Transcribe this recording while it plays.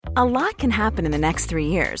A lot can happen in the next 3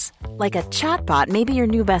 years. Like a chatbot may be your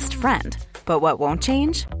new best friend. But what won't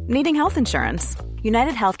change? Needing health insurance.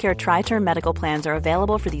 United Healthcare Tri-Term Medical Plans are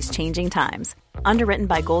available for these changing times. Underwritten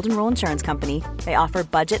by Golden Rule Insurance Company, they offer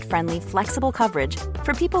budget-friendly, flexible coverage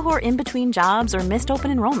for people who are in between jobs or missed open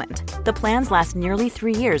enrollment. The plans last nearly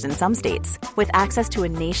 3 years in some states, with access to a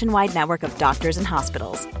nationwide network of doctors and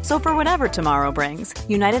hospitals. So for whatever tomorrow brings,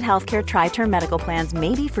 United Healthcare Tri-Term Medical Plans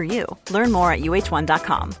may be for you. Learn more at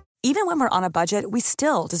uh1.com. Even when we're on a budget, we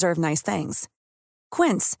still deserve nice things.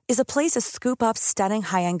 Quince is a place to scoop up stunning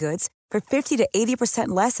high-end goods for 50 to 80%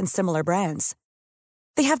 less than similar brands.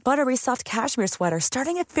 They have buttery soft cashmere sweaters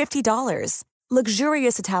starting at $50,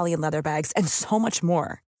 luxurious Italian leather bags, and so much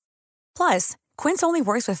more. Plus, Quince only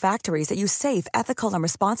works with factories that use safe, ethical, and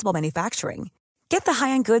responsible manufacturing. Get the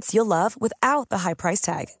high-end goods you'll love without the high price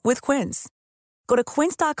tag with Quince. Go to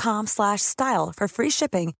quince.com/style for free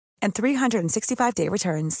shipping and 365-day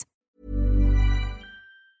returns.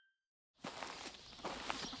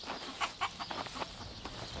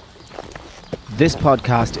 This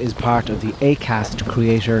podcast is part of the Acast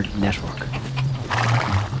Creator Network.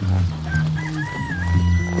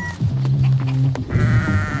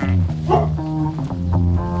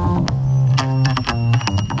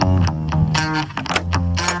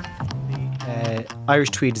 Irish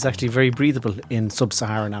tweed is actually very breathable in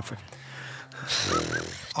sub-Saharan Africa.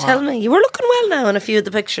 Tell me, you were looking well now in a few of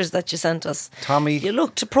the pictures that you sent us. Tommy, you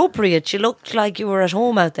looked appropriate. You looked like you were at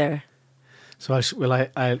home out there. So will I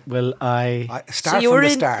start from the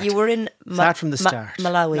start. You were in start from the start.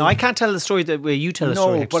 Malawi. No, I can't tell the story the way you tell the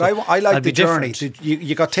story. No, but I like the journey. Different.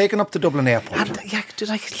 You got taken up to Dublin Airport.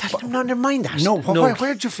 Did I? No, never mind that. No,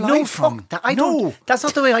 where'd you fly from? Fuck that. Don't. That's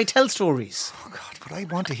not the way I tell stories. Oh God, but I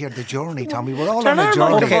want to hear the journey, Tommy. We're all Turn on a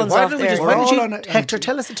journey. Okay, why don't you, on Hector,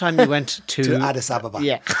 tell us the time you went to Addis Ababa.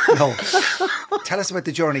 Yeah. No. Tell us about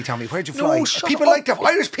the journey, Tommy. Where'd you fly? No, shut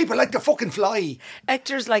Irish people like to fucking fly.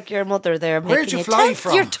 Hector's like your mother there. Where'd you fly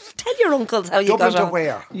from? Tell your uncles how you Dublin got to on.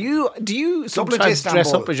 where? Do you Dublin sometimes to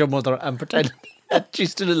dress up as your mother and pretend that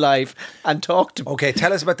she's still alive and talk to me? Okay,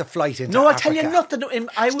 tell us about the flight into No, I'll Africa. tell you nothing.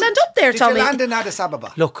 Stand up there, Tommy. Did you land in Addis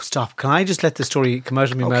Ababa? Look, stop. Can I just let the story come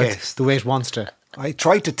out of my mouth the way it wants to? I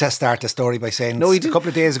tried to start the story by saying a couple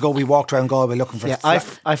of days ago we walked around Galway looking for... Yeah,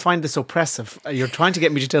 I find this oppressive. You're trying to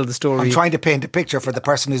get me to tell the story. I'm trying to paint a picture for the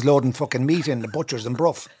person who's loading fucking meat in the butchers in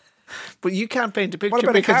Bruff. But you can't paint a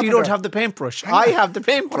picture because you don't have the paintbrush. I have the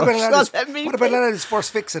paintbrush. What about his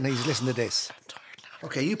first fixing? He's listening to this. I'm tired now.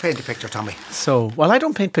 Okay, you paint a picture, Tommy. So, I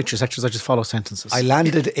don't paint pictures, actually. I just follow sentences. I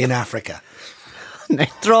landed in Africa.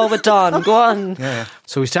 Throw it on. Go on. Yeah.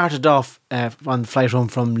 So we started off on the flight home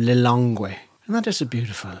from Lilongwe. And that is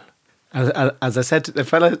beautiful. As I said, the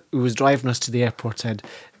fella who was driving us to the airport said,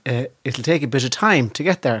 it'll take a bit of time to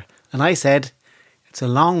get there. And I said, it's a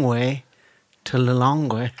long way to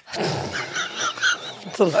Lilongwe.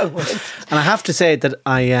 It's a long way. And I have to say that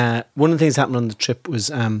one of the things that happened on the trip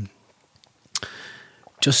was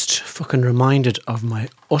just fucking reminded of my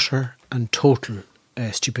utter and total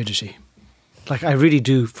stupidity. Like, I really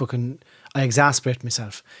do I exasperate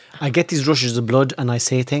myself. I get these rushes of blood and I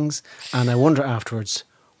say things and I wonder afterwards,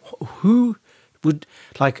 who would...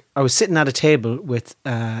 Like, I was sitting at a table with,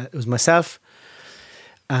 it was myself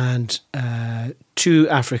and 2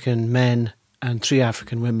 African men and 3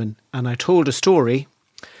 African women, and I told a story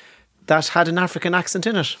that had an African accent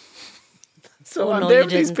in it. So no, you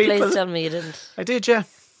didn't. Please tell me you didn't. I did, yeah.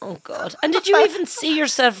 Oh God! And did you even see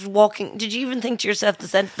yourself walking? Did you even think to yourself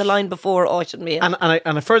the line before? Oh, I shouldn't be. And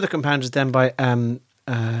I further compounded then by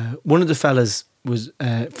one of the fellas was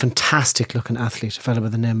a fantastic looking athlete, a fella by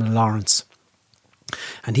the name of Lawrence,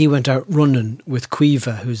 and he went out running with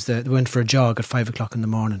Quiva, they went for a jog at 5 o'clock in the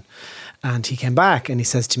morning. And he came back and he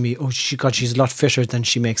says to me, "Oh, she's a lot fitter than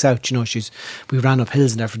she makes out. You know, we ran up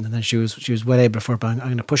hills and everything, and then she was well able for it. But I'm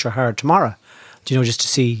going to push her hard tomorrow, just to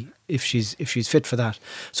see if she's fit for that."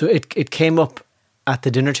 So it came up at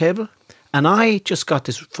the dinner table, and I just got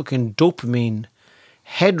this fucking dopamine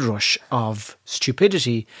head rush of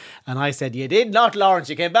stupidity, and I said, "You did not, Lawrence.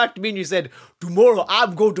 You came back to me and you said, tomorrow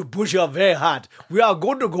I'm going to push her very hard. We are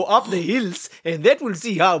going to go up the hills and that will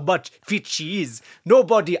see how much fit she is.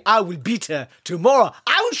 Nobody, I will beat her. Tomorrow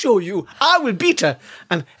I will show you, I will beat her."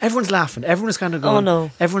 And everyone's laughing. Everyone's kind of going, oh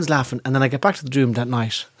no. Everyone's laughing. And then I get back to the room that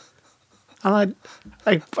night and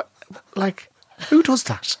I who does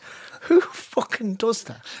that? Who fucking does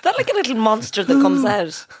that? Is that like a little monster that comes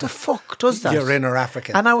out? The fuck does that? You're inner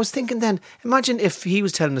African. And I was thinking then, imagine if he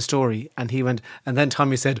was telling a story and he went, and then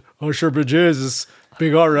Tommy said, "Oh, sure, be Jesus,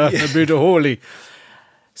 big aura, and be the holy."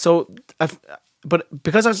 So, but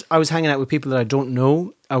because I was hanging out with people that I don't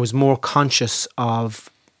know, I was more conscious of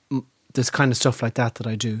there's kind of stuff like that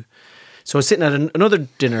I do. So I was sitting at another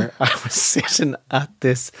dinner. I was sitting at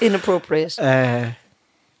this Inappropriate. I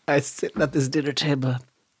was sitting at this dinner table.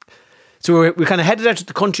 So we kind of headed out to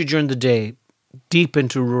the country during the day, deep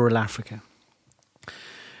into rural Africa.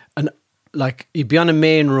 And like you'd be on a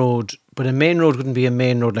main road, but a main road wouldn't be a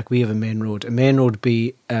main road like we have a main road. A main road would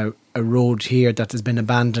be a road here that has been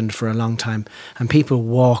abandoned for a long time, and people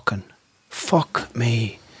walking. Fuck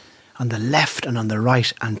me. On the left and on the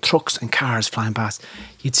right, and trucks and cars flying past.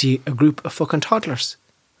 You'd see a group of fucking toddlers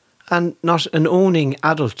and not an owning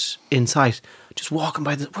adult in sight, just walking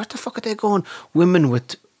by. Where the fuck are they going? Women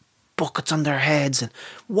with buckets on their heads and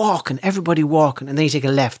walking, everybody walking, and then you take a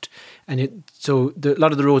left. And a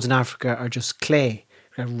lot of the roads in Africa are just clay,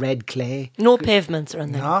 red clay. No pavements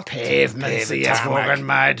around there. Not Pavements, yes, fucking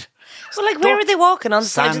mad. So, like, where are they walking? On the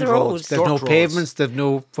side of the road? roads. There's no Dirt roads. pavements, there's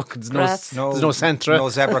no fucking, Grass. there's no centra. No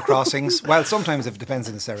zebra crossings. Well, sometimes it depends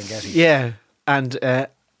on the Serengeti. Yeah, and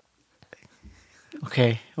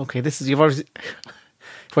okay, this is, you've already,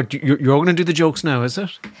 what, you're going to do the jokes now, is it?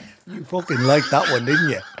 You fucking liked that one, didn't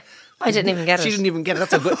you? I didn't even get it. She didn't even get it.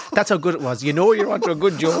 That's how good it was. You know you're onto a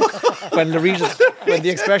good joke when the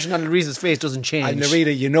expression on Louise's face doesn't change. And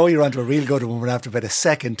Narita, you know you're onto a real good one when after about a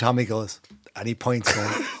second Tommy goes and he points going,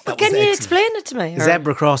 that Can was you excellent. explain it to me? or-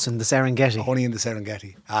 Zebra crossing, the Serengeti. Only in the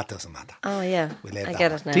Serengeti. It doesn't matter. Oh, yeah. We leave I that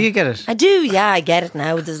get one. it now. Do you get it? I do, yeah, I get it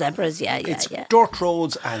now. The zebras, yeah. It's dirt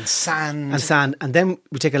roads and sand. And sand. And then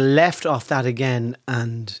we take a left off that again,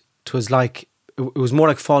 and it was like, it was more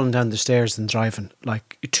like falling down the stairs than driving.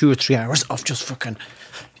 Like 2 or 3 hours of just fucking,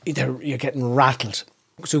 you're getting rattled.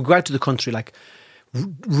 So we go out to the country, like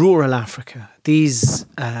rural Africa. These,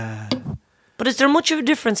 But is there much of a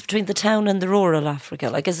difference between the town and the rural Africa?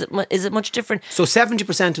 Like, is it much different? so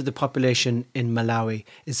 70% of the population in Malawi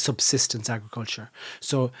is subsistence agriculture.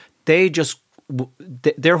 So they just,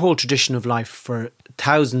 their whole tradition of life for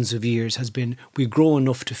thousands of years has been, we grow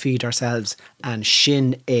enough to feed ourselves and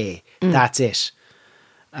shin a. That's it.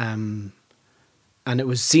 And it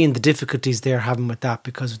was seeing the difficulties they're having with that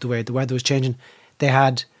because of the way the weather was changing.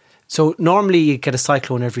 So normally you get a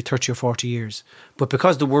cyclone every 30 or 40 years. But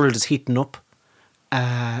because the world is heating up,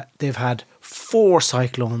 they've had 4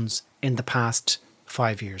 cyclones in the past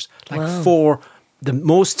 5 years. Like 4. The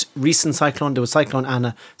most recent cyclone, there was Cyclone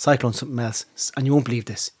Anna, Cyclone something else. And you won't believe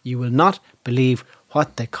this. You will not believe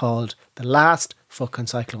what they called the last fucking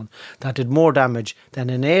cyclone that did more damage than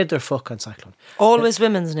any other fucking cyclone. Always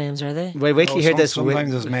women's names, are they? Wait till you hear this.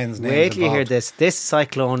 Sometimes there's men's names Wait till you hear involved. this. This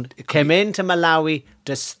cyclone came into Malawi,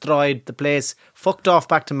 destroyed the place, fucked off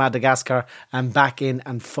back to Madagascar, and back in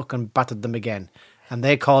and fucking battered them again. And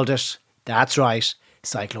they called it, that's right,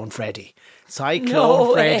 Cyclone Freddy. Cyclone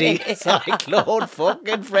No Freddy. way. Cyclone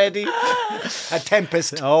fucking Freddy. A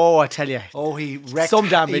tempest. Oh, I tell you. Oh, he wreaked Some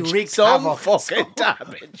damage. He wreaked Some havoc. fucking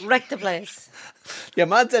damage. Wreck the place. Your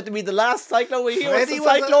man said to me, the last cyclone we hear was Freddy the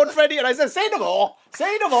was Cyclone Freddy. And I said, say no more.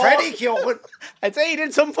 Say no more. Freddie Keoghan. I'd say he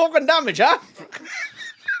did some fucking damage, huh?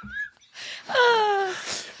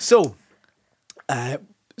 So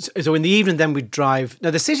in the evening then we'd drive. Now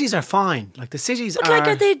the cities are fine. Like the cities But are... like,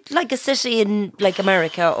 are they like a city in like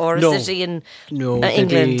America or a No. city in they'd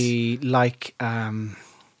England? be like...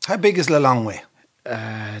 How big is Lilongwe?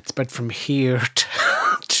 it's about from here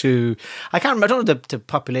to... I can't remember. I don't know the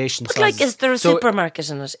population But size. like, is there a supermarket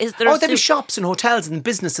in it? Is there? Oh, there'd be shops and hotels and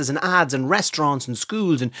businesses and ads and restaurants and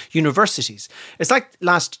schools and universities. It's like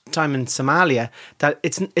last time in Somalia that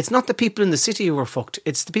it's not the people in the city who are fucked,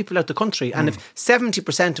 it's the people out the country. And if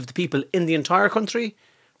 70% of the people in the entire country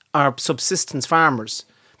are subsistence farmers,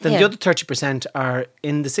 then the Yeah. other 30% are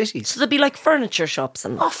in the cities. So there'd be like furniture shops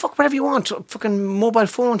and Oh, fuck, whatever you want. Fucking mobile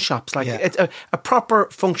phone shops. Like, Yeah. it's a proper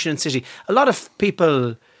functioning city. A lot of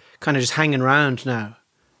people kind of just hanging around now.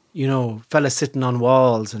 You know, fellas sitting on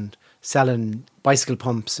walls and selling bicycle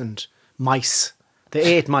pumps and mice. They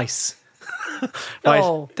ate mice. Right?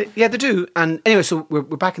 Oh. They do. And anyway, so we're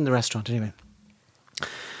back in the restaurant anyway.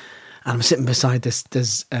 And I'm sitting beside this.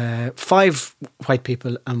 There's 5 white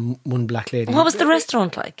people and 1 black lady. what was the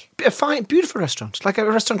restaurant like? A fine, beautiful restaurant. Like a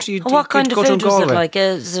restaurant you'd And what kind you'd of go to in food was it Galway. like?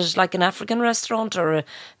 Is it like an African restaurant or a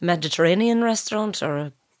Mediterranean restaurant or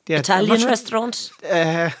a Yeah, I'm Italian not sure. restaurant?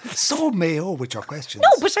 So mayo with your questions. No,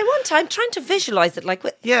 but I'm trying to visualise it. Like,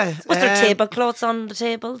 Yeah, was there tablecloths on the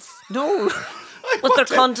tables? No. Was there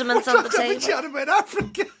condiments on the table? Chat about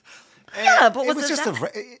Africa. Yeah, but It was was it just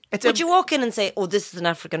that? Would you walk in and say, "Oh, this is an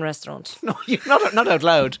African restaurant"? No, not out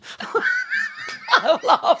loud. Well,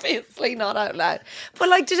 obviously not out loud. But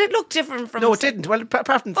like, did it look different from? No, it didn't. Well, apart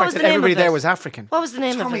from the What fact was that the name everybody of it? there was African. What was the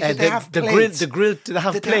name Tommy, of did it? they have the plates? grill. Did they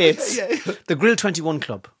have Did they have- plates? yeah. The Grill 21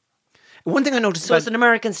 Club. One thing I noticed So it's an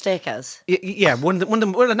American steakhouse. yeah,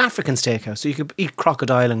 an African steakhouse. So you could eat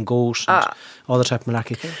crocodile and goat and all the type of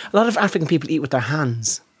malarkey. Okay. A lot of African people eat with their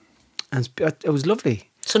hands, and it was lovely.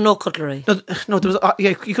 So no cutlery. No, there was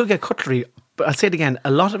you could get cutlery, but I'll say it again.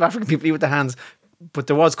 A lot of African people eat with their hands, but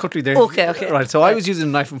there was cutlery there. Okay. Right, so I was using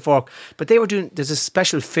a knife and fork, but they were doing. There's a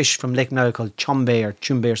special fish from Lake Malawi called chumbe or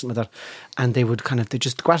something like that, and they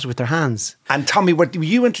just go at it with their hands. And Tommy, were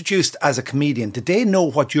you introduced as a comedian? Did they know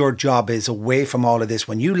what your job is away from all of this?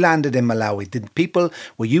 When you landed in Malawi,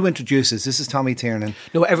 were you introduced as, this is Tommy Tiernan?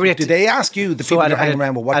 No, did they ask you, the people you're hanging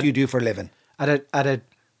around with, what do you do for a living? At a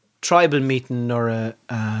tribal meeting or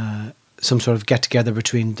some sort of get together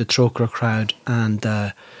between the Trócaire crowd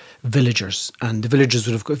and villagers, and the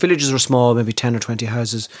villages were small, maybe 10 or 20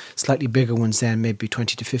 houses. Slightly bigger ones then, maybe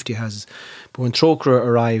 20 to 50 houses. But when Trócaire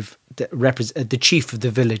arrived, the chief of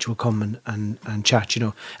the village would come and chat,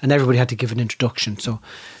 and everybody had to give an introduction. So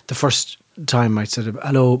the first time I said,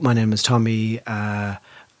 "Hello, my name is Tommy, and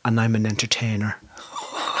I'm an entertainer."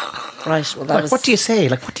 Right, well what do you say?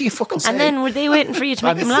 What do you fucking say? And then were they waiting for you to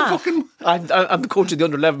make them laugh? I'm the coach of the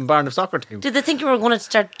under-11 Barnet soccer team. Did they think you were going to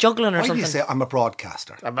start juggling or something? Why do you say, I'm a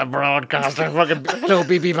broadcaster? I'm a broadcaster. Fucking hello,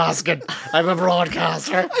 BB Baskin. I'm a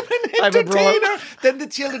broadcaster. I'm an entertainer. Then the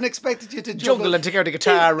children expected you to juggle and take out the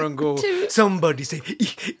guitar and go, somebody say,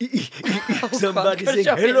 somebody say,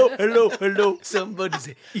 hello. Somebody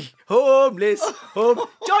say, homeless, home.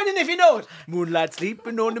 Join in if you know it. Moonlight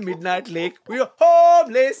sleeping on the midnight lake. We're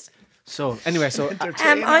homeless. So anyway,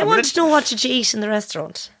 I want to know, what did you eat in the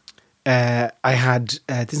restaurant? I had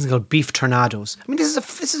this is called beef tornadoes. I mean, this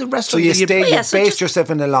is a restaurant. So you based yourself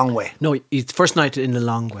in the long way. No, first night in the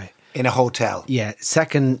long way in a hotel. Yeah,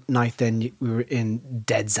 second night then we were in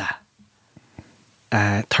Dedza.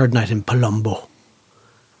 Third night in Palumbo.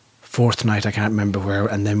 Fourth night I can't remember where,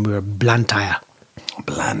 and then we were Blantyre,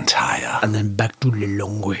 and then back to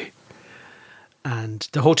Lilongwe. And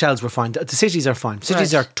the hotels were fine. The cities are fine.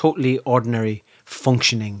 Cities are totally ordinary,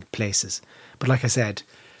 functioning places. But like I said,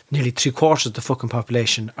 nearly 3/4 of the fucking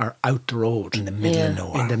population are out the road. In the middle of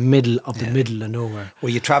nowhere. In the middle of the middle of nowhere. Were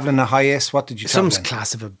you travelling a highest? What did you travel in? Some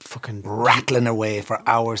class of a fucking... rattling away for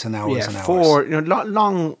hours and hours and hours. 4,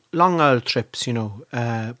 long old trips,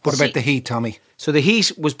 What about the heat, Tommy? So the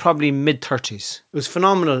heat was probably mid-30s. It was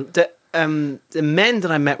phenomenal. The men that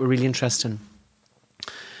I met were really interesting.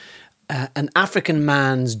 An African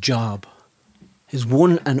man's job, his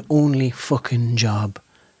one and only fucking job,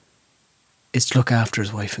 is to look after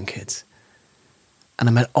his wife and kids. And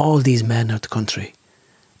I met all these men out the country,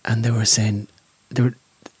 and they were saying,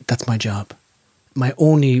 that's my job. My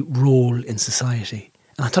only role in society,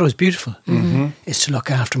 and I thought it was beautiful, is to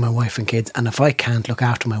look after my wife and kids. And if I can't look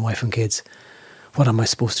after my wife and kids, what am I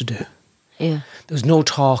supposed to do? Yeah. There was no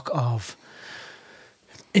talk of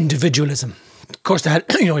individualism. Of course, they had,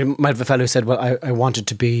 you might have a fellow who said, well, I wanted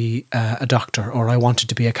to be a doctor, or I wanted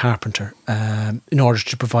to be a carpenter in order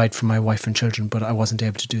to provide for my wife and children, but I wasn't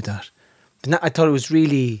able to do that. And I thought it was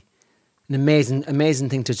really an amazing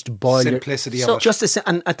thing to boil simplicity of it.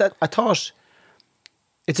 And I thought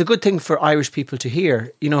it's a good thing for Irish people to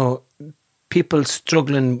hear. People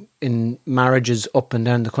struggling in marriages up and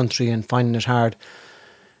down the country and finding it hard,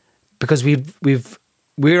 because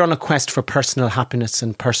we're on a quest for personal happiness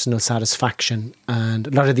and personal satisfaction, and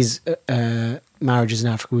a lot of these marriages in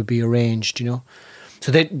Africa would be arranged,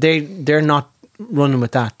 So they're not running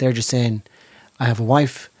with that. They're just saying, I have a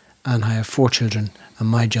wife and I have 4 children, and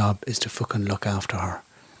my job is to fucking look after her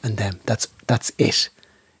and them. That's it.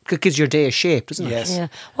 It gives your day a shape, doesn't it? Yes. Yeah.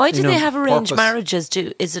 Why do they have arranged marriages?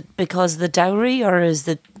 Is it because of the dowry, or is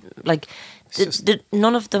it like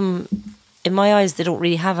none of them? In my eyes, they don't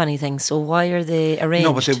really have anything, so why are they arranged?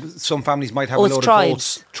 No, but some families might have a load of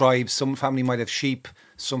goats, tribes. Some family might have sheep.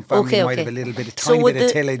 Some family might have a little bit of tiny bit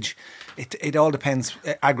of tillage. It all depends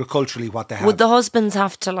agriculturally what they have. Would the husbands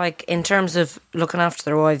have to, in terms of looking after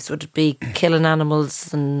their wives, would it be killing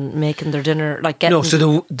animals and making their dinner,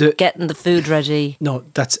 getting the food ready? No,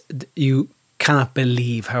 you cannot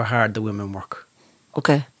believe how hard the women work.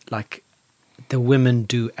 Okay. The women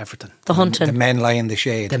do everything. The hunting. The men lie in the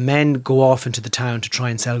shade. The men go off into the town to try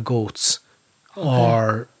and sell goats. Okay.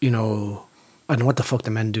 Or, I don't know what the fuck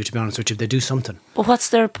the men do, to be honest with you. They do something. But what's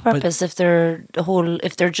their purpose if they're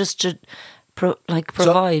just to provide for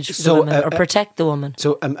the woman or protect the woman?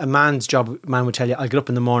 So a man's job, man would tell you, I'll get up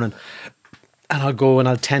in the morning and I'll go and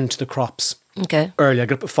I'll tend to the crops. Okay. Early, I'll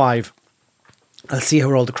get up at 5. I'll see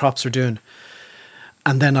how all the crops are doing.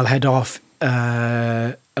 And then I'll head off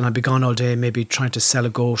and I'd be gone all day, maybe trying to sell a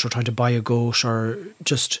goat or trying to buy a goat,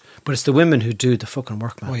 but it's the women who do the fucking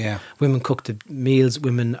work, man. Oh yeah. Women cook the meals,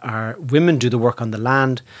 women do the work on the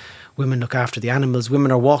land, women look after the animals,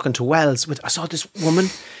 women are walking to wells. I saw this woman,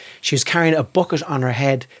 she was carrying a bucket on her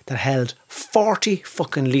head that held 40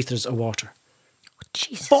 fucking litres of water.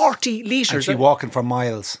 Jesus. 40 litres. And she walking for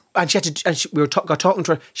miles. And she had to, we got talking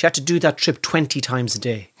to her, she had to do that trip 20 times a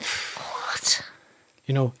day. What?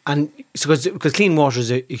 You know, and so because clean water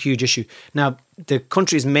is a huge issue. Now, the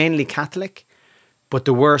country is mainly Catholic, but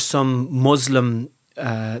there were some Muslim,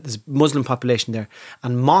 there's a Muslim population there.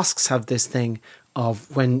 And mosques have this thing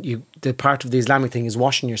of when the part of the Islamic thing is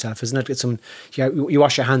washing yourself, isn't it? It's you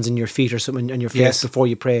wash your hands and your feet or something on your face before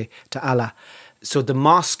you pray to Allah. So the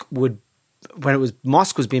mosque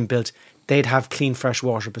mosque was being built, they'd have clean fresh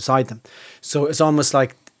water beside them. So it's almost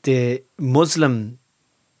like the Muslim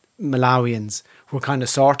Malawians were kind of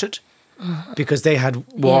sorted because they had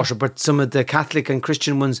water, but some of the Catholic and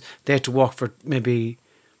Christian ones, they had to walk for maybe,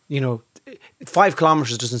 5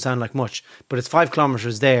 kilometres doesn't sound like much, but it's 5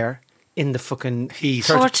 kilometres there in the fucking heat.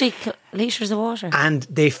 40 litres of water. And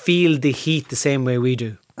they feel the heat the same way we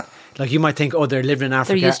do. Like you might think, they're living in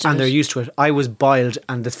Africa they're used to it. I was boiled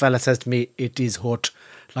and this fella says to me, it is hot.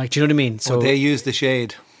 Like, do you know what I mean? So they use the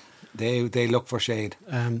shade. They look for shade.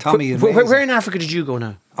 Tommy, where in Africa did you go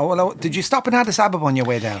now? Did you stop in Addis Ababa on your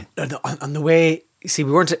way down? No, on the way. See,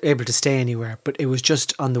 we weren't able to stay anywhere, but it was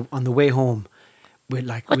just on the way home. What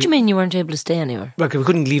do you mean you weren't able to stay anywhere? Well, we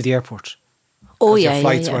couldn't leave the airport. Oh yeah,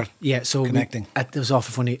 flights yeah. were so connecting. It was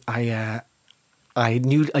awful funny. I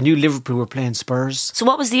knew Liverpool were playing Spurs. So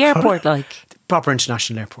what was the airport like? Proper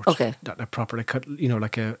international airport. Okay. Not proper, like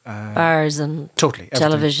a bars and totally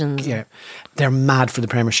televisions. Yeah, they're mad for the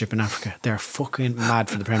Premiership in Africa. They're fucking mad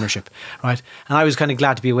for the Premiership, right? And I was kind of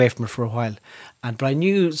glad to be away from it for a while. But I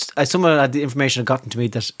knew someone had the information had gotten to me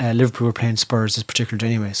that Liverpool were playing Spurs this particular day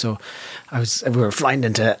anyway. So we were flying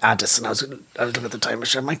into Addis, and I was looking at the time.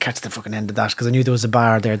 I might catch the fucking end of that because I knew there was a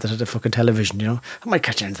bar there that had a fucking television. I might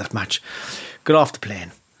catch the end of that match. Got off the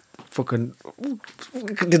plane. Fucking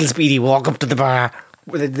little speedy walk up to the bar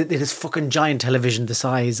with this fucking giant television the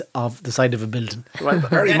side of a building, right?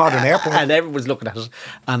 Very modern airport, and everyone's looking at it.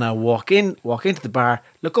 And I walk into the bar,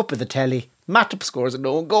 look up at the telly, Matip scores an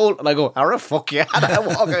own goal, and I go, "All right, fuck yeah!" And I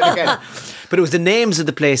walk out again. But it was the names of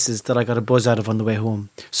the places that I got a buzz out of on the way home.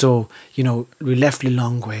 So we left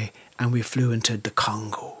Lilongwe and we flew into the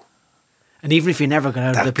Congo. And even if you never got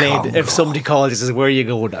out of the plane, Congo. If somebody called and says, "Where are you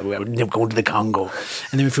going?" We're going to the Congo.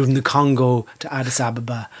 And then we flew from the Congo to Addis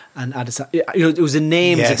Ababa. And it was the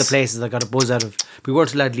names of the places that I got a buzz out of. We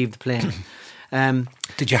weren't allowed to leave the plane.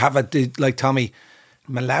 Did you have like Tommy,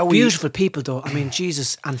 Malawi? Beautiful people though. I mean,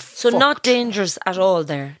 Jesus. So not dangerous at all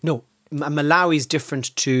there? No. Malawi's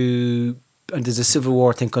different to... And there's a civil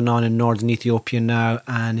war thing going on in northern Ethiopia now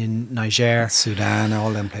and in Niger. Sudan,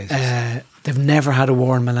 all them places. They've never had a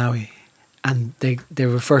war in Malawi. And they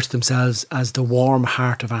refer to themselves as the warm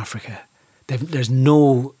heart of Africa. There's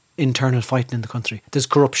no internal fighting in the country. There's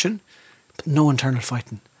corruption, but no internal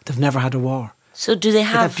fighting. They've never had a war. So do they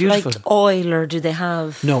have like oil, or do they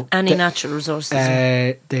have any natural resources?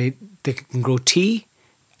 They can grow tea,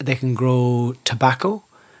 they can grow tobacco,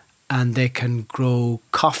 and they can grow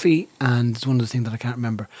coffee, and it's one of the things that I can't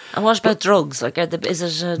remember. And what about drugs? Like,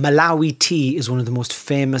 is it Malawi tea is one of the most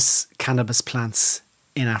famous cannabis plants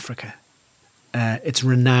in Africa. It's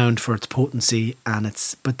renowned for its potency, and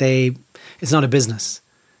it's not a business,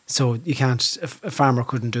 so you can't. A farmer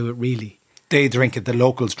couldn't do it really. They drink it. The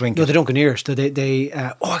locals drink it. No, they don't go near it.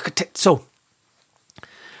 I could so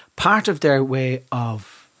part of their way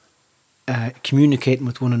of communicating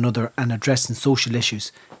with one another and addressing social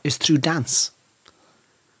issues is through dance.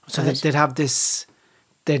 So they'd have this.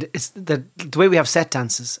 The way we have set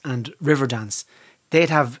dances and river dance,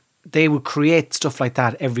 they would create stuff like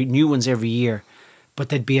that, new ones every year, but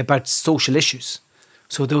they'd be about social issues.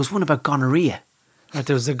 So there was one about gonorrhea. Right?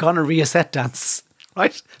 There was a gonorrhea set dance.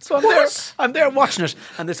 Right? So I'm there watching it,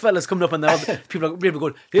 and this fella's coming up, and people are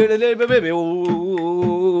going, and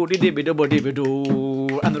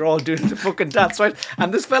they're all doing the fucking dance, right?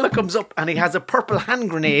 And this fella comes up, and he has a purple hand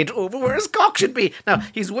grenade over where his cock should be. Now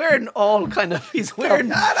he's wearing he's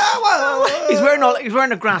wearing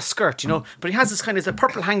a grass skirt, but he has this kind of a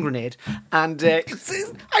purple hand grenade, and I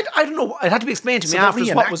don't know. It had to be explained to me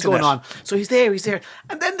afterwards what was going on. So he's there,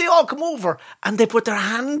 and then they all come over, and they put their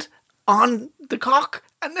hand on the cock,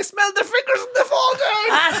 and they smell the fingers and they fall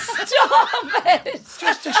down. Stop it!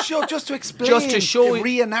 Just to explain, to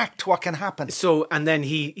reenact what can happen. So, and then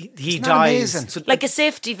he dies. Amazing. So, like a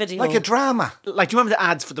safety video, like a drama. Like, do you remember the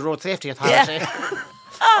ads for the road safety authority? Yeah.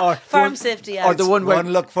 Or farm safety ads. Or the one where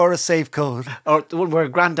look for a safe code. Or the one where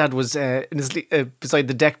Grandad was in his beside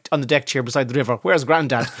on the deck chair beside the river. Where's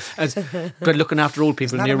Grandad? Looking after old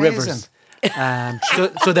people near rivers.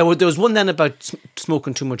 So there was one then about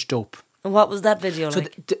smoking too much dope. And what was that video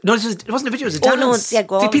like? No, it wasn't a video. It was a dance.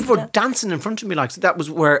 Go on. People were dancing in front of me. Like, so that was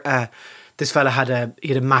where this fella had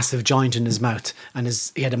a massive joint in his mouth, and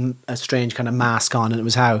he had a strange kind of mask on, and it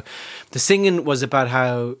was how the singing was about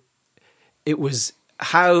how it was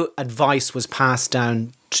how advice was passed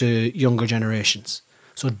down to younger generations.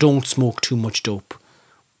 So don't smoke too much dope.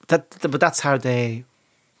 But that's how they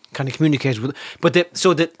kind of communicated with. But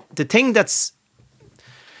the thing that's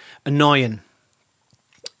annoying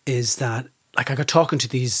is that, like, I got talking to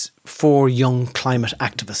these 4 young climate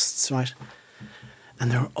activists, right?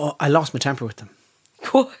 And I lost my temper with them.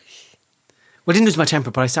 Why? Well, I didn't lose my temper,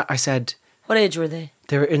 but I said... What age were they?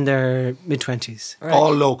 They were in their mid-20s. Right.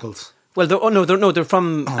 All locals? Well, they're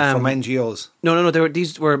from... from NGOs? No,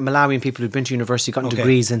 these were Malawian people who'd been to university, gotten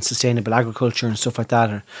degrees in sustainable agriculture and stuff like that,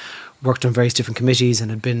 or worked on various different committees and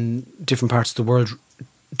had been different parts of the world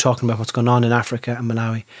talking about what's going on in Africa and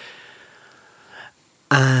Malawi.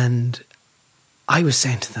 And I was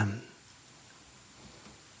saying to them,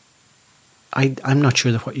 I'm not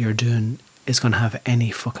sure that what you're doing is going to have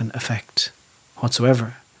any fucking effect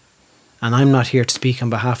whatsoever. And I'm not here to speak on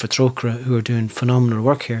behalf of Trócaire, who are doing phenomenal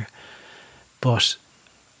work here. But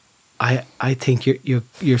I think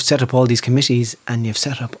you've set up all these committees and you've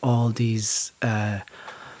set up all these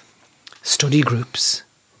study groups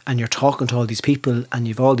and you're talking to all these people and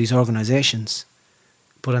you've all these organisations.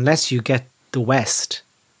 But unless you get the West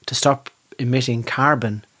to stop emitting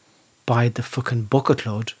carbon by the fucking bucket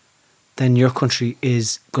load, then your country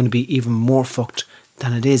is going to be even more fucked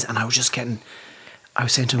than it is. And I was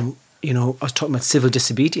saying to him, I was talking about civil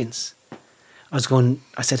disobedience. I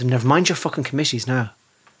said to him, never mind your fucking committees now.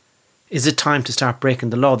 Is it time to start breaking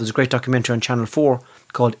the law? There's a great documentary on Channel 4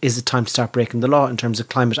 called Is It Time to Start Breaking the Law in terms of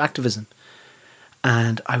climate activism.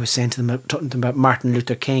 And I was saying to them, talking to them about Martin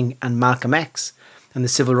Luther King and Malcolm X and the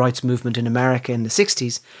civil rights movement in America in the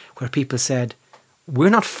 60s, where people said, we're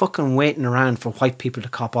not fucking waiting around for white people to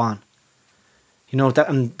cop on. That,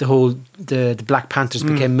 and the Black Panthers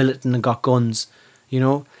became militant and got guns,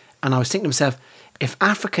 And I was thinking to myself, if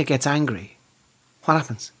Africa gets angry, what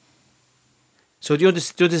happens? So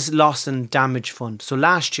this loss and damage fund. So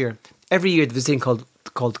last year, every year there's a thing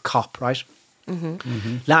called COP, right? Mm-hmm.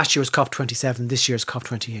 Mm-hmm. Last year was COP27. This year is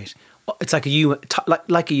COP28. It's like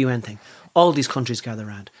a UN thing. All these countries gather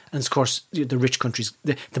around, and of course the rich countries,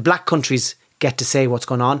 the black countries get to say what's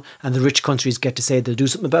going on, and the rich countries get to say they'll do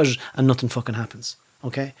something about it, and nothing fucking happens.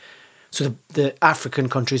 Okay, so the African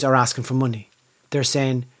countries are asking for money. They're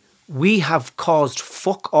saying, we have caused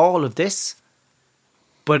fuck all of this,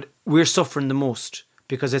 but we're suffering the most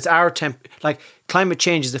because it's our like climate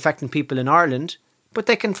change is affecting people in Ireland, but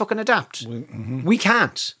they can fucking adapt. We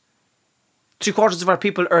can't. 3/4 of our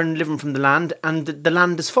people earn living from the land, and the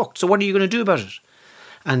land is fucked. So what are you going to do about it?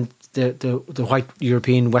 And the white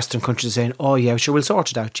European Western countries are saying, oh yeah, sure, we'll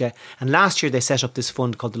sort it out, yeah. And last year they set up this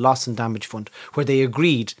fund called the Loss and Damage Fund, where they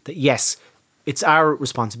agreed that yes, it's our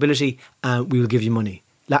responsibility and we will give you money,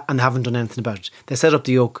 and they haven't done anything about it. They set up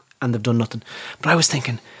the yoke and they've done nothing. But I was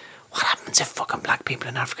thinking, what happens if fucking black people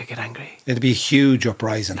in Africa get angry? It'd be a huge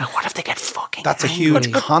uprising. Now, what if they get fucking That's angry? A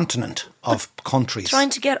huge continent of countries.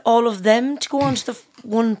 Trying to get all of them to go onto the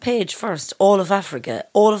one page first. All of Africa,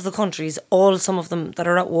 all of the countries, some of them that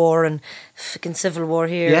are at war and fucking civil war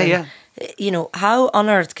here. Yeah, yeah. How on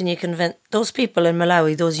earth can you convince those people in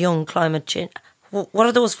Malawi, those young climate change... What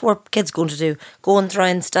are those 4 kids going to do? Go and try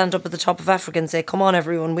and stand up at the top of Africa and say, come on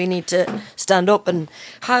everyone, we need to stand up. And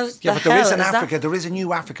how Yeah, but there is an Africa, there is a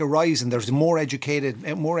new Africa rising. There's more education.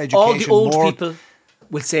 All the old people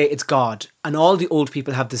will say it's God, and all the old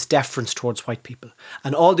people have this deference towards white people,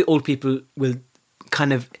 and all the old people will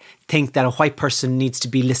kind of think that a white person needs to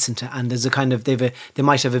be listened to, and there's a kind of they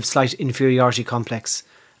might have a slight inferiority complex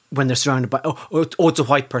when they're surrounded by it's a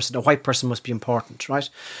white person. A white person must be important, right?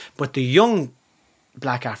 But the young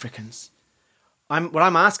black Africans, what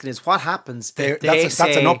I'm asking is, what happens if that's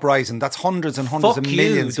an uprising. That's hundreds and hundreds of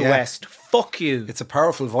millions. Fuck you, the West. Fuck you. It's a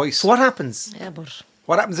powerful voice. So what happens? Yeah, but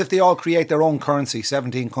what happens if they all create their own currency?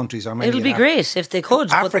 17 countries are many. It'll be great if they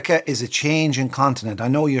could. Africa is a changing continent. I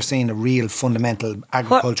know you're saying a real fundamental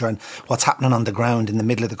agriculture and what's happening on the ground in the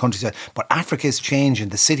middle of the countryside, but Africa is changing.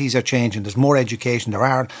 The cities are changing. There's more education. There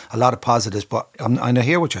are a lot of positives, but I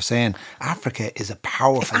hear what you're saying. Africa is a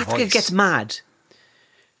powerful voice. If Africa gets mad,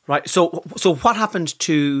 right? So what happened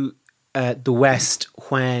to the West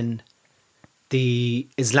when the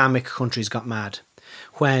Islamic countries got mad?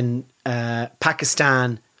 When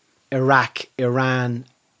Pakistan, Iraq, Iran,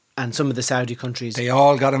 and some of the Saudi countries, they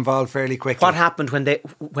all got involved fairly quickly. What happened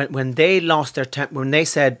when they lost their temper? When they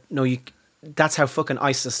said no, that's how fucking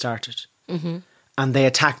ISIS started. And they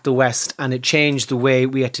attacked the West, and it changed the way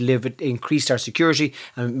we had to live. It increased our security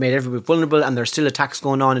and made everybody vulnerable, and there's still attacks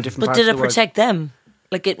going on in different parts of the world. But did it protect them?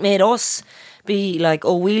 Like, it made us be like,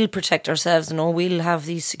 oh, we'll protect ourselves and oh, we'll have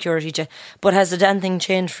these security checks. But has the damn thing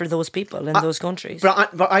changed for those people in those countries?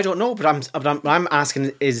 But I don't know. But I'm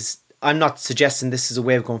asking is, I'm not suggesting this is a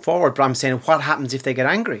way of going forward, but I'm saying, what happens if they get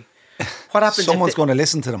angry? What happens? Someone's going to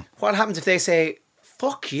listen to them. What happens if they say,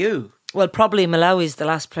 fuck you? Well, probably Malawi's the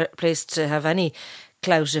last place to have any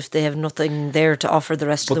clout if they have nothing there to offer the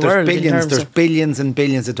rest of the world. There's billions and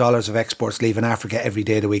billions of dollars of exports leaving Africa every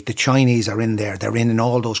day of the week. The Chinese are in there. They're in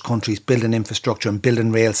all those countries building infrastructure and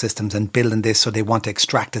building rail systems and building this, so they want to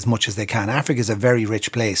extract as much as they can. Africa is a very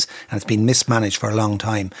rich place and it's been mismanaged for a long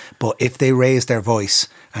time. But if they raise their voice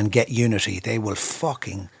and get unity, they will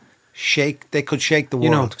fucking shake. They could shake the world.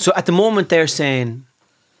 You know, so at the moment they're saying,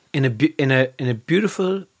 in a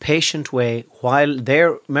beautiful, patient way, while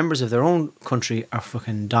their members of their own country are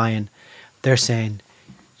fucking dying, they're saying,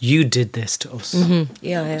 you did this to us. Mm-hmm.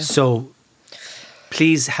 Yeah. So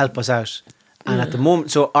please help us out. And at the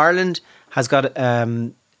moment, so Ireland has got,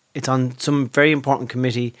 it's on some very important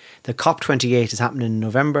committee. The COP28 is happening in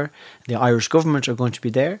November. The Irish government are going to be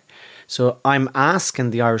there. So I'm asking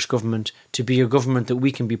the Irish government to be a government that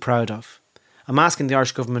we can be proud of. I'm asking the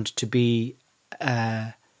Irish government to be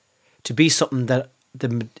something that,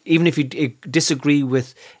 even if you disagree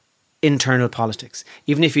with internal politics,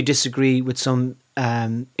 even if you disagree with some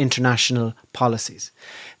international policies,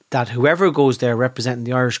 that whoever goes there representing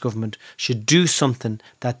the Irish government should do something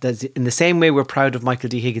that in the same way we're proud of Michael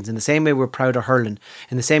D. Higgins, in the same way we're proud of Hurlin,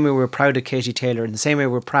 in the same way we're proud of Katie Taylor, in the same way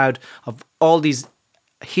we're proud of all these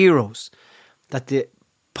heroes, that the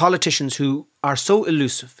politicians who are so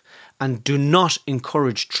elusive and do not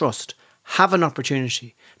encourage trust have an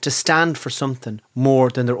opportunity to stand for something more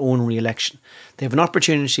than their own re-election. They have an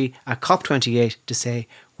opportunity at COP28 to say,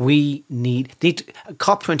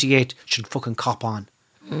 COP28 should fucking cop on.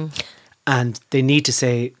 And they need to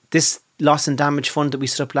say, this loss and damage fund that we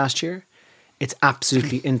set up last year, it's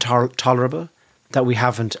absolutely intolerable that we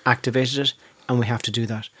haven't activated it, and we have to do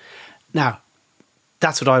that. Now,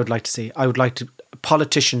 that's what I would like to see. I would like to,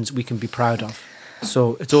 politicians we can be proud of.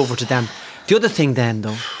 So it's over to them. The other thing then,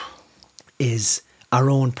 though, is our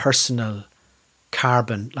own personal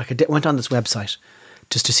carbon. Like, I went on this website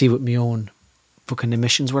just to see what my own fucking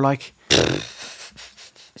emissions were like.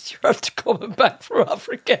 You're after coming back from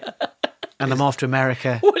Africa. And I'm off to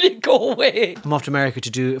America. Will you go away? I'm off to America to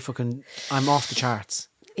do I'm off the charts.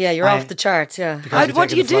 Yeah, you're off the charts, yeah. What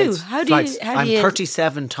do you do? How do you... I'm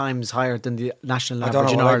 37 times higher than the national average in Ireland. I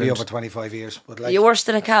don't know, I'll be over 25 years. But you're worse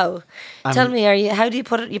than a cow. Tell me, how do you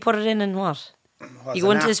put it? You put it in what? You go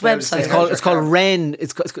into this website. It's called Ren.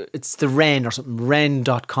 It's the Ren or something.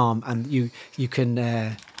 Ren.com, and you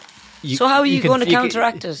can. So how are you going to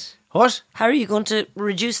counteract it? What? How are you going to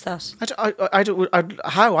reduce that?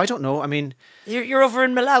 How? I don't know. I mean, you're over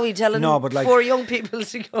in Malawi telling 4 young people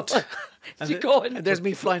to go. There's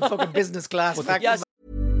me flying fucking business class. Yes.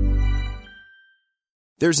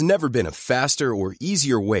 There's never been a faster or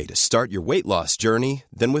easier way to start your weight loss journey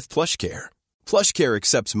than with PlushCare. PlushCare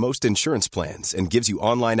accepts most insurance plans and gives you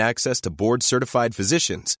online access to board-certified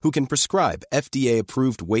physicians who can prescribe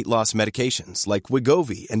FDA-approved weight loss medications like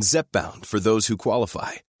Wegovy and Zepbound for those who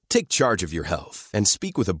qualify. Take charge of your health and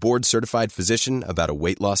speak with a board-certified physician about a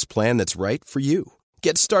weight loss plan that's right for you.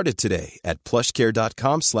 Get started today at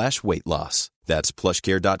plushcare.com/weightloss. That's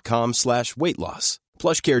plushcare.com/weightloss.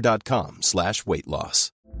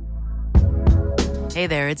 plushcare.com/weightloss. Hey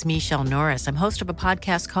there, it's Michelle Norris. I'm host of a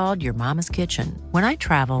podcast called Your Mama's Kitchen. When I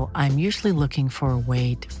travel, I'm usually looking for a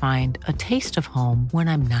way to find a taste of home when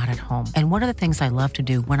I'm not at home. And one of the things I love to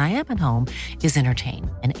do when I am at home is entertain.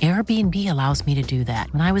 And Airbnb allows me to do that.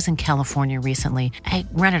 When I was in California recently, I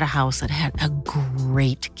rented a house that had a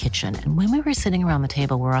great kitchen. And when we were sitting around the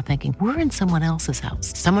table, we were all thinking, we're in someone else's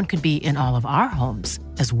house. Someone could be in all of our homes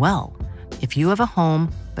as well. If you have a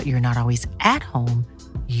home, but you're not always at home,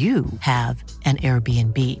 you have an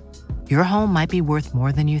Airbnb. Your home might be worth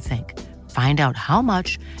more than you think. Find out how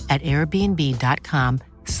much at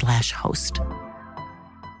airbnb.com/host.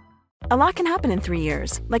 A lot can happen in 3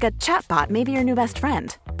 years, like a chatbot may be your new best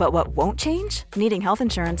friend. But what won't change? Needing health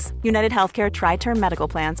insurance. United Healthcare Tri-Term Medical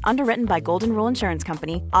Plans, underwritten by Golden Rule Insurance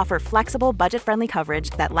Company, offer flexible, budget-friendly coverage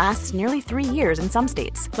that lasts nearly 3 years in some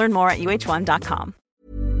states. Learn more at uh1.com.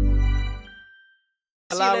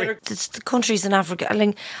 It's the countries in Africa. I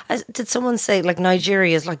think, did someone say like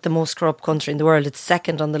Nigeria is like the most corrupt country in the world? It's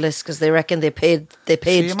second on the list because they reckon they paid to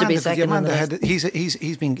be second on the list.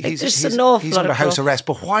 He's under house arrest.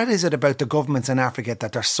 But what is it about the governments in Africa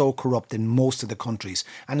that they're so corrupt in most of the countries?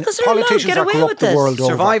 And politicians are corrupt the world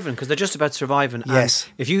over. Surviving, because they're just about surviving. Yes.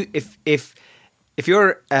 And if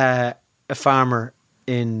you're a farmer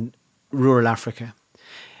in rural Africa,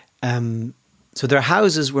 so their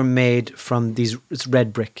houses were made from it's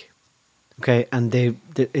red brick, okay, and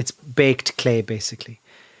it's baked clay basically.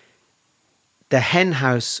 The hen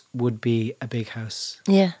house would be a big house.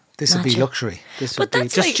 Yeah. This would be luxury. This would be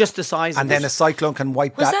just the size. And then a cyclone can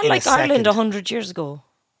wipe that in a second. Was that like Ireland 100 years ago?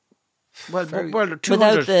 Well,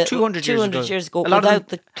 200 years ago, without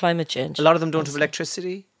the climate change. A lot of them don't have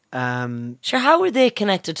electricity. Sure, how are they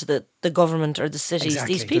connected to the government or the cities?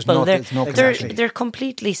 Exactly. These people, Exactly. they're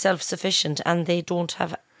completely self-sufficient and they don't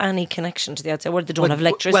have any connection to the outside world. They don't have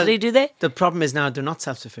electricity, do they? The problem is now they're not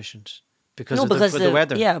self-sufficient because of the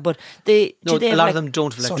weather. Yeah, but a lot of them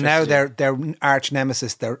don't have electricity. So now their arch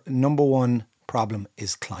nemesis, their number one problem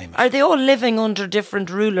is climate. Are they all living under different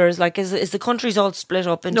rulers? Like, is the countries all split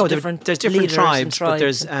up into different? There's different tribes, but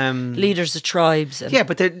there's leaders of tribes.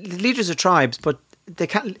 But they're leaders of tribes, but they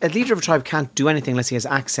can't. A leader of a tribe can't do anything unless he has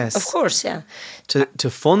access. Of course, yeah. To funds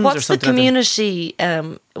or something. What's the community?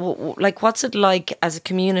 Like, what's it like as a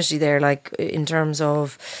community there? Like, in terms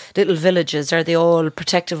of little villages, are they all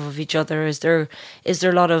protective of each other? Is there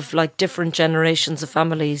a lot of like different generations of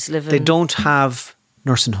families living? They don't have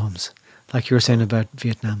nursing homes, like you were saying about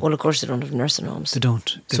Vietnam. Well, of course they don't have nursing homes. They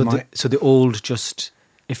don't. So the old just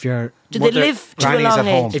if your do they live to a long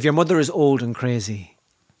age? If your mother is old and crazy,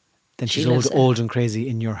 then she's old and crazy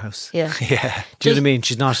in your house. Yeah. Yeah. Do you know what I mean?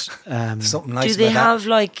 She's not something nice. Do they about have that.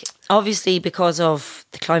 like, obviously because of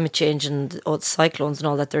the climate change and all the cyclones and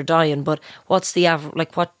all that, they're dying, but what's the average,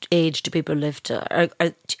 like what age do people live to?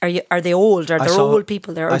 Are they old? Are there old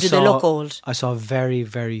people there, or do they look old? I saw very,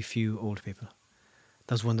 very few old people.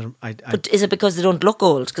 That's one that But is it because they don't look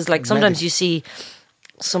old? Because like sometimes you see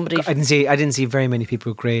somebody. I didn't see very many people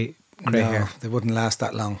with grey hair. They wouldn't last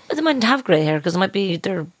that long. But they mightn't have grey hair because it might be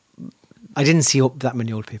I didn't see that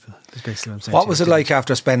many old people. That's basically what I'm saying. What was it like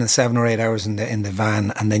after spending 7 or 8 hours in the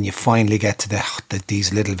van, and then you finally get to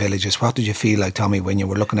these little villages? What did you feel like, Tommy, when you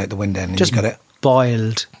were looking out the window and just you got it?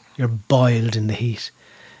 Boiled? You're boiled in the heat,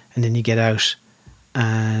 and then you get out.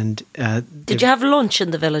 And did you have lunch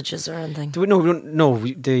in the villages or anything? No.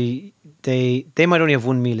 They might only have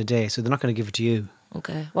one meal a day, so they're not going to give it to you.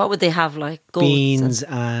 Okay, what would they have, like goats beans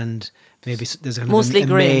and maybe there's a mostly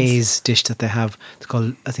maize dish that they have. It's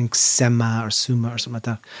called, I think, sema or suma or something like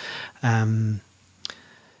that.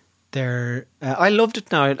 I loved it.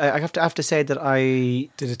 Now I have to say that I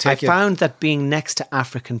found that being next to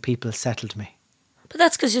African people settled me. But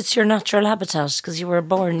that's because it's your natural habitat, because you were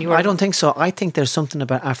born. I don't think so. I think there's something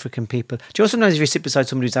about African people. Do you know, sometimes if you sit beside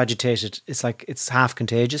somebody who's agitated, it's like it's half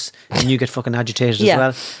contagious and you get fucking agitated as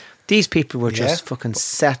well. These people were just fucking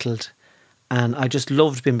settled, and I just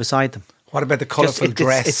loved being beside them. What about the colourful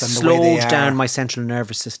dress and the way they are? It slowed down my central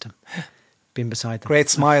nervous system, being beside them. Great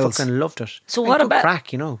smiles. I fucking loved it. So what about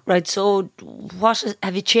crack, you know? Right. So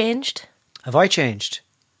have you changed? Have I changed?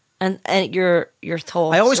 And your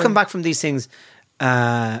thoughts? I always come back from these things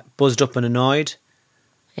buzzed up and annoyed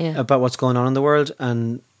about what's going on in the world,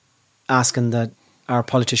 and asking that our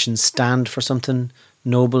politicians stand for something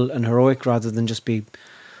noble and heroic rather than just be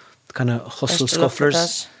kind of hustle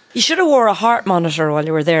scufflers. You should have wore a heart monitor while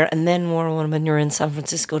you were there, and then wore one when you were in San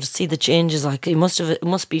Francisco to see the changes. Like it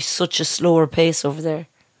must be such a slower pace over there.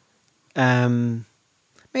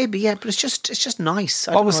 Maybe, yeah, but it's just nice.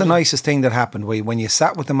 What was the nicest thing that happened? When you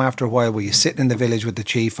sat with them after a while, were you sitting in the village with the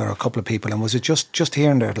chief or a couple of people, and was it just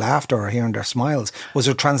hearing their laughter or hearing their smiles? Was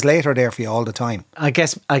there a translator there for you all the time? I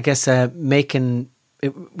guess making it,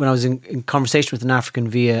 when I was in conversation with an African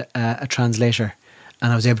via a translator,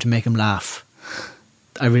 and I was able to make him laugh.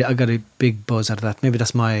 I got a big buzz out of that. Maybe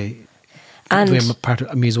that's the way part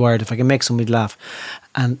of me is wired. If I can make somebody laugh,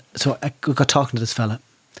 and so I got talking to this fella.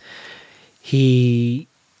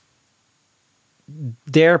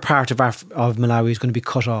 Their part of Malawi is going to be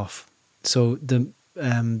cut off. So the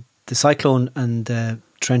cyclone and the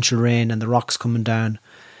torrential rain and the rocks coming down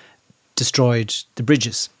destroyed the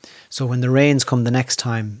bridges. So when the rains come the next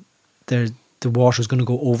time, the water is going to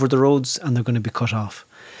go over the roads and they're going to be cut off.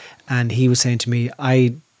 And he was saying to me,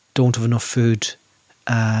 I don't have enough food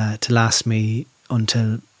to last me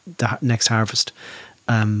until the next harvest.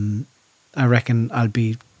 I reckon I'll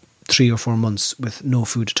be 3 or 4 months with no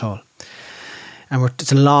food at all. And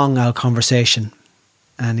it's a long conversation.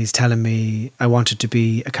 and he's telling me I wanted to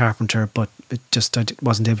be a carpenter, but I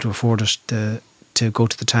wasn't able to afford it to go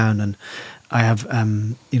to the town, and I have,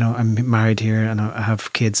 I'm married here and I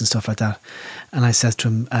have kids and stuff like that. And I says to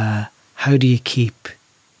him, how do you keep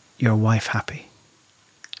your wife happy?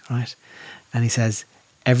 Right? And he says,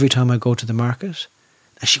 every time I go to the market,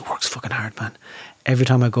 and she works fucking hard, man. Every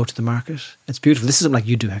time I go to the market, it's beautiful. This isn't like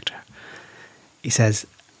you do, Hector. He says,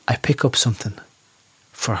 I pick up something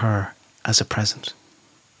for her as a present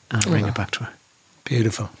and I bring it back to her.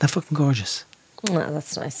 Beautiful. They're fucking gorgeous. Oh,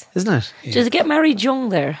 that's nice. Isn't it? Yeah. Did they get married young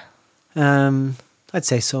there? I'd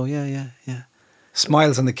say so, yeah.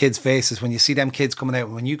 Smiles on the kids' faces when you see them kids coming out.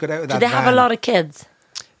 When you got out of that Did they have a lot of kids?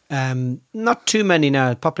 Not too many now.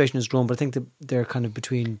 The population has grown, but I think that they're kind of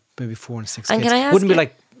between maybe 4 and 6 and kids. Can I ask Wouldn't be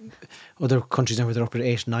like other countries now where they're up at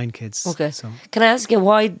 8, 9 kids. Okay. So. Can I ask you,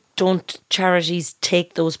 why don't charities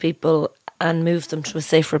take those people and move them to a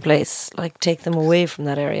safer place? Like, take them away from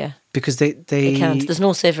that area? Because they can't. There's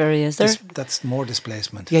no safe area, is there? That's more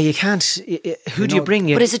displacement. Yeah, you can't. Who do you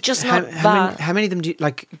bring? But is it just not that? How many of them do you,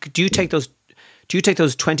 like? Do you take those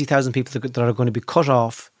 20,000 people that are going to be cut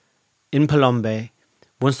off in Palombe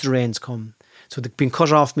once the rains come? So being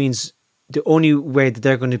cut off means the only way that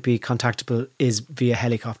they're going to be contactable is via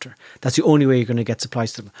helicopter. That's the only way you're going to get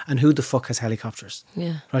supplies to them. And who the fuck has helicopters?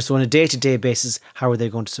 Yeah. Right. So on a day-to-day basis, how are they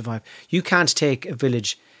going to survive? You can't take a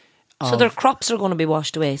village. So their crops are going to be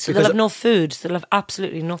washed away. So they'll have no food. They'll have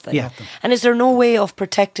absolutely nothing. Yeah. And is there no way of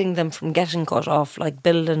protecting them from getting cut off, like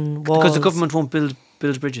building walls? Because the government won't build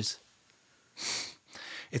bridges.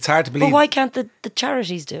 It's hard to believe. But why can't the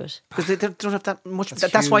charities do it? Because they don't have that much.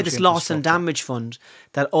 That's why this loss and damage fund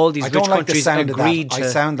that all these I rich don't like the countries sound agreed of that. to. I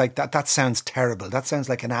sound like that. That sounds terrible. That sounds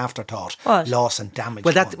like an afterthought. What? Loss and damage.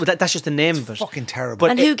 Well, fund. that's just the name of it. Fucking terrible.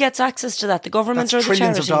 And who gets access to that? The government That's or the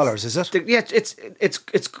trillions charities? of dollars, is it? Yeah,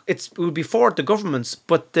 it would be for the governments,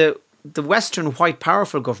 but the Western white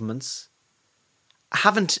powerful governments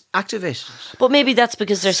haven't activated it. But maybe that's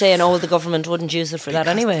because they're saying, the government wouldn't use it for that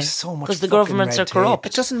anyway. there's so much because the fucking governments red are corrupt.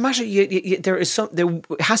 It doesn't matter. There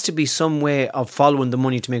has to be some way of following the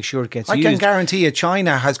money to make sure it gets I used. can guarantee you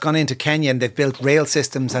China has gone into Kenya and they've built rail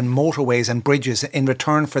systems and motorways and bridges in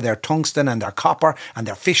return for their tungsten and their copper and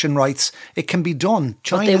their fishing rights. It can be done.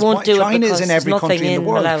 They won't do it China because is in every there's country in the nothing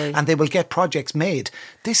world in Malawi. and they will get projects made.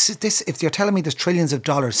 This if you're telling me there's trillions of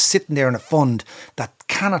dollars sitting there in a fund that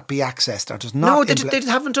cannot be accessed or does not... No, they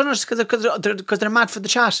haven't done it because they're mad for the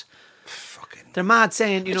chat. They're mad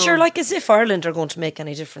saying, But you're like as if Ireland are going to make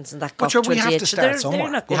any difference in that But COP28. we have to start They're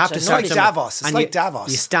somewhere. not You going have to. to No, start like they somewhere. Davos. It's And like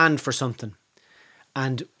Davos. You stand for something,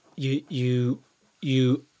 and you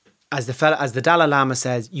as the Dalai Lama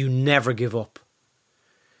says, you never give up.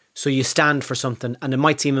 So you stand for something, and it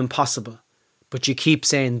might seem impossible, but you keep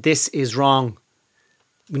saying this is wrong.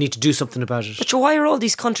 We need to do something about it. But why are all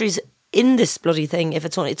these countries in this bloody thing if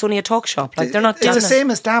it's only a talk shop? Like, they're not It's doing the it.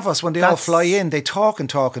 same as Davos when they all fly in. They talk and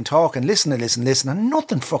talk and talk and listen and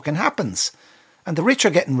nothing fucking happens. And the rich are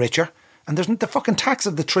getting richer. And there's the fucking tax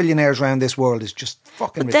of the trillionaires around this world is just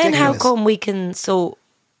fucking But ridiculous. then how come we can... So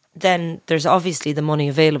then there's obviously the money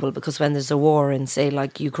available because when there's a war in, say,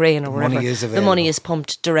 like Ukraine or wherever, money is the available. money is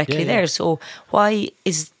pumped directly there. So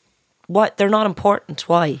they're not important?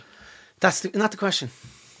 Why? That's not the question.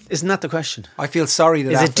 Isn't that the question? I feel sorry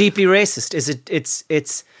that Is it deeply racist? Is it?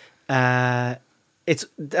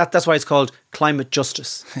 That's why it's called climate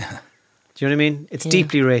justice. Do you know what I mean? It's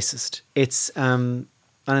deeply racist. It's and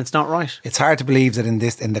it's not right. It's hard to believe that in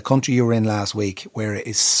the country you were in last week, where it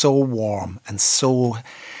is so warm and so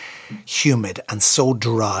humid and so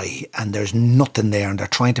dry, and there's nothing there, and they're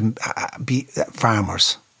trying to be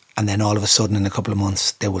farmers, and then all of a sudden, in a couple of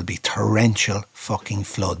months, there will be torrential fucking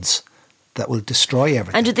floods that will destroy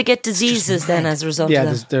everything. And did they get diseases then as a result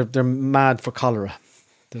of that? they're mad for cholera.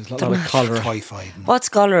 There's a lot of cholera. Typhoid. What's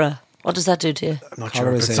cholera? What does that do to you? I'm not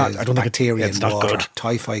Cholera sure. is It's not- a I don't think bacteria it's in not water. good.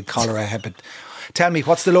 Typhoid, cholera, Tell me,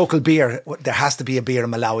 what's the local beer? There has to be a beer in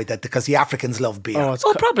Malawi because the Africans love beer. Oh,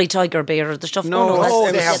 probably Tiger Beer or the stuff. No,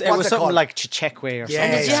 Oh, they it have- was, what's it something called? like Chichekwe or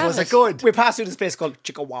something. did you have was it? it good? We passed through this place called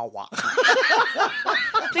Chickawawa.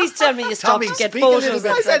 Please tell me you stopped Tommy, to get speak a little photos.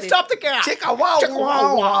 bit. I said, stop the car.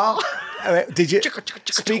 Chickawawa. Did you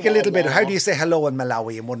speak a little bit? How do you say hello in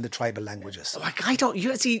Malawi in one of the tribal languages? Like, I don't.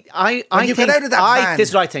 You see, I you think get out of that van- this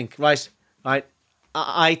is what I think. Right.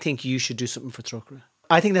 I think you should do something for Trócaire.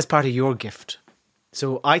 I think that's part of your gift.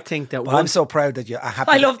 So I think that. Well, I'm so proud that you're happy.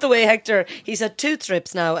 I love the way Hector, he's had 2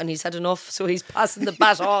 trips now and he's had enough, so he's passing the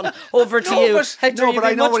baton over to you. Hector, No, you'd but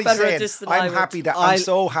be I know much what he's better at saying. this than I I'm would. happy that I'm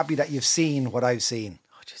so happy that you've seen what I've seen.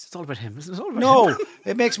 Oh, jeez, it's all about him. It's all about him. No,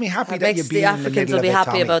 it makes me happy It that makes you've the been in the Africans middle will of be it,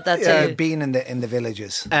 happy Tommy. about that Yeah, too. you've been in the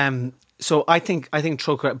villages. So I think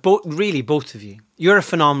Trócaire, both of you. You're a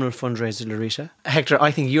phenomenal fundraiser, Larita. Hector,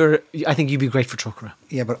 I think you'd be great for Trócaire.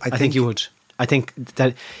 Yeah, but I think you would. I think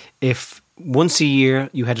that if once a year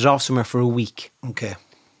you headed off somewhere for a week. Okay.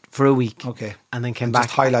 For a week. Okay. And then came And back.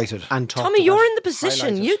 just highlighted. And talked Tommy, you're about in the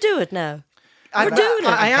position. Highlighted. You do it now. I- You're doing it.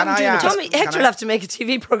 I am Can I doing ask- it. Tommy, Hector will have to make a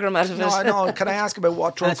TV programme out of it. No, can I ask about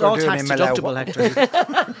what And it's Trócaire all are doing tax in deductible, Malawi?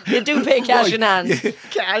 Hector. You do pay cash in hand.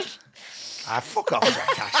 Cash. Fuck off that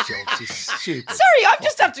cash jokes. He's stupid. Sorry, I'm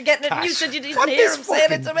just after getting it. Cash. You said you didn't What hear is him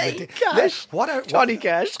saying it to fucking me. ridiculous? What Johnny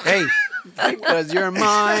Cash. Hey, Because you're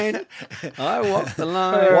mine. I walk the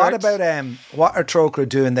line. what about what are Trócaire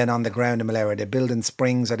doing then on the ground in Malawi? Are they building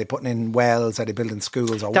springs? Are they putting in wells? Are they building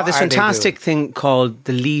schools? Or They have what this are they fantastic doing? thing called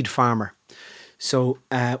the lead farmer. So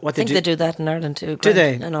what I they think do, they do that in Ireland too. Do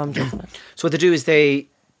Grant. they? No, I'm joking. So what they do is they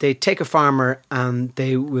take a farmer and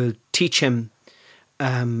they will teach him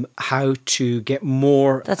how to get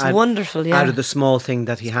more. That's wonderful, yeah. out of the small thing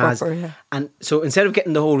that he has. proper, yeah. And so instead of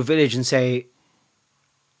getting the whole village and say,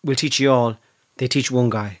 "We'll teach you all," they teach one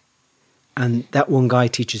guy, and that one guy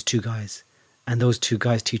teaches two guys, and those two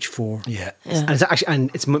guys teach four. Yeah. And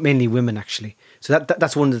it's mainly women actually. So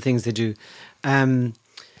that's one of the things they do.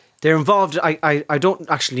 They're involved. I don't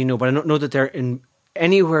actually know, but I know that they're in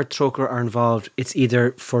anywhere Trócaire are involved. It's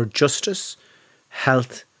either for justice,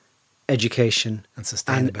 health, education, And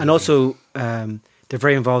sustainability. and also they're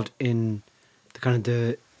very involved in the kind of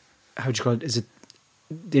the, how do you call it? Is it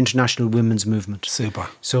the international women's movement? Super.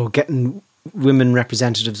 So getting women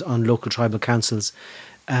representatives on local tribal councils,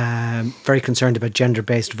 very concerned about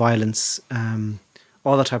gender-based violence,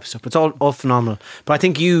 all that type of stuff. It's all phenomenal. But I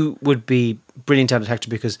think you would be brilliant at it, Hector,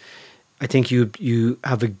 because I think you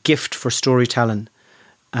have a gift for storytelling.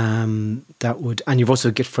 That would, and you've also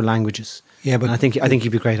a gift for languages. Yeah, but and I think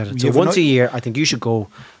you'd be great at it. So you've once no- a year, I think you should go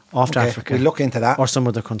off to Okay, Africa. we'll look into that. or some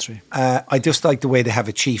other country. I just like the way they have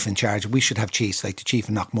a chief in charge. We should have chiefs, like the chief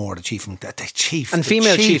in Knockmore, the chief, And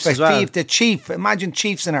female chiefs as well. The chief. Imagine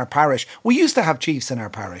chiefs in our parish. We used to have chiefs in our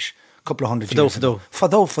parish a couple of hundred years ago. For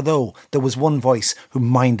though, there was one voice who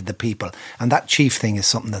minded the people, and that chief thing is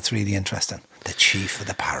something that's really interesting. The chief of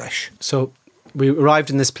the parish. So we arrived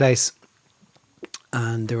in this place,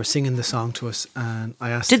 and they were singing the song to us, and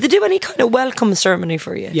I asked, Did they do any kind of welcome ceremony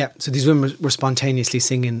for you? Yeah, so these women were spontaneously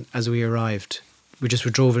singing as we arrived. We just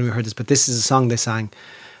were drove and we heard this, but this is a song they sang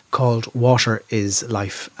called "Water Is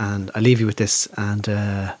Life," and I leave you with this. And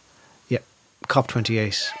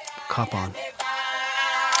COP28, cop on.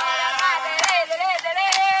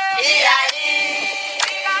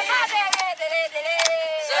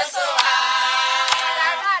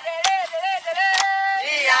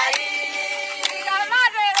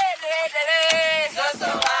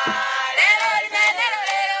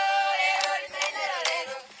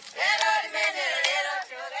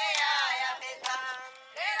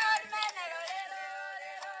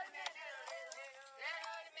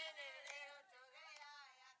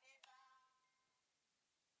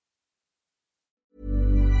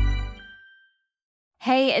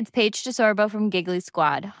 Hey, it's Paige DeSorbo from Giggly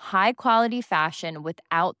Squad. High quality fashion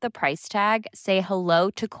without the price tag. Say hello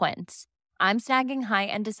to Quince. I'm snagging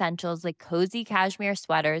high-end essentials like cozy cashmere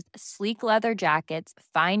sweaters, sleek leather jackets,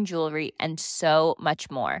 fine jewelry, and so much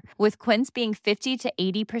more. With Quince being 50 to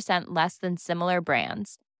 80% less than similar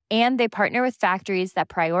brands. And they partner with factories that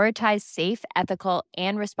prioritize safe, ethical,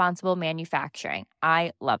 and responsible manufacturing.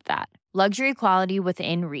 I love that. Luxury quality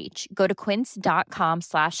within reach. Go to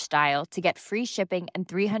quince.com/style to get free shipping and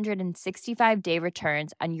 365-day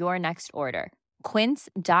returns on your next order.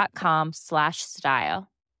 Quince.com/style.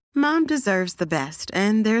 Mom deserves the best,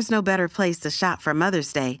 and there's no better place to shop for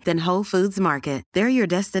Mother's Day than Whole Foods Market. They're your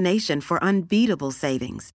destination for unbeatable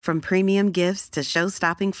savings, from premium gifts to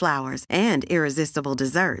show-stopping flowers and irresistible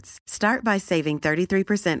desserts. Start by saving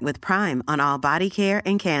 33% with Prime on all body care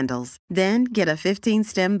and candles. Then get a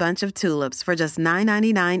 15-stem bunch of tulips for just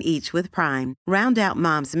 $9.99 each with Prime. Round out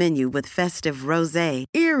Mom's menu with festive rosé,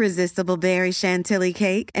 irresistible berry chantilly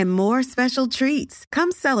cake, and more special treats.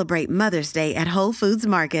 Come celebrate Mother's Day at Whole Foods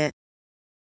Market.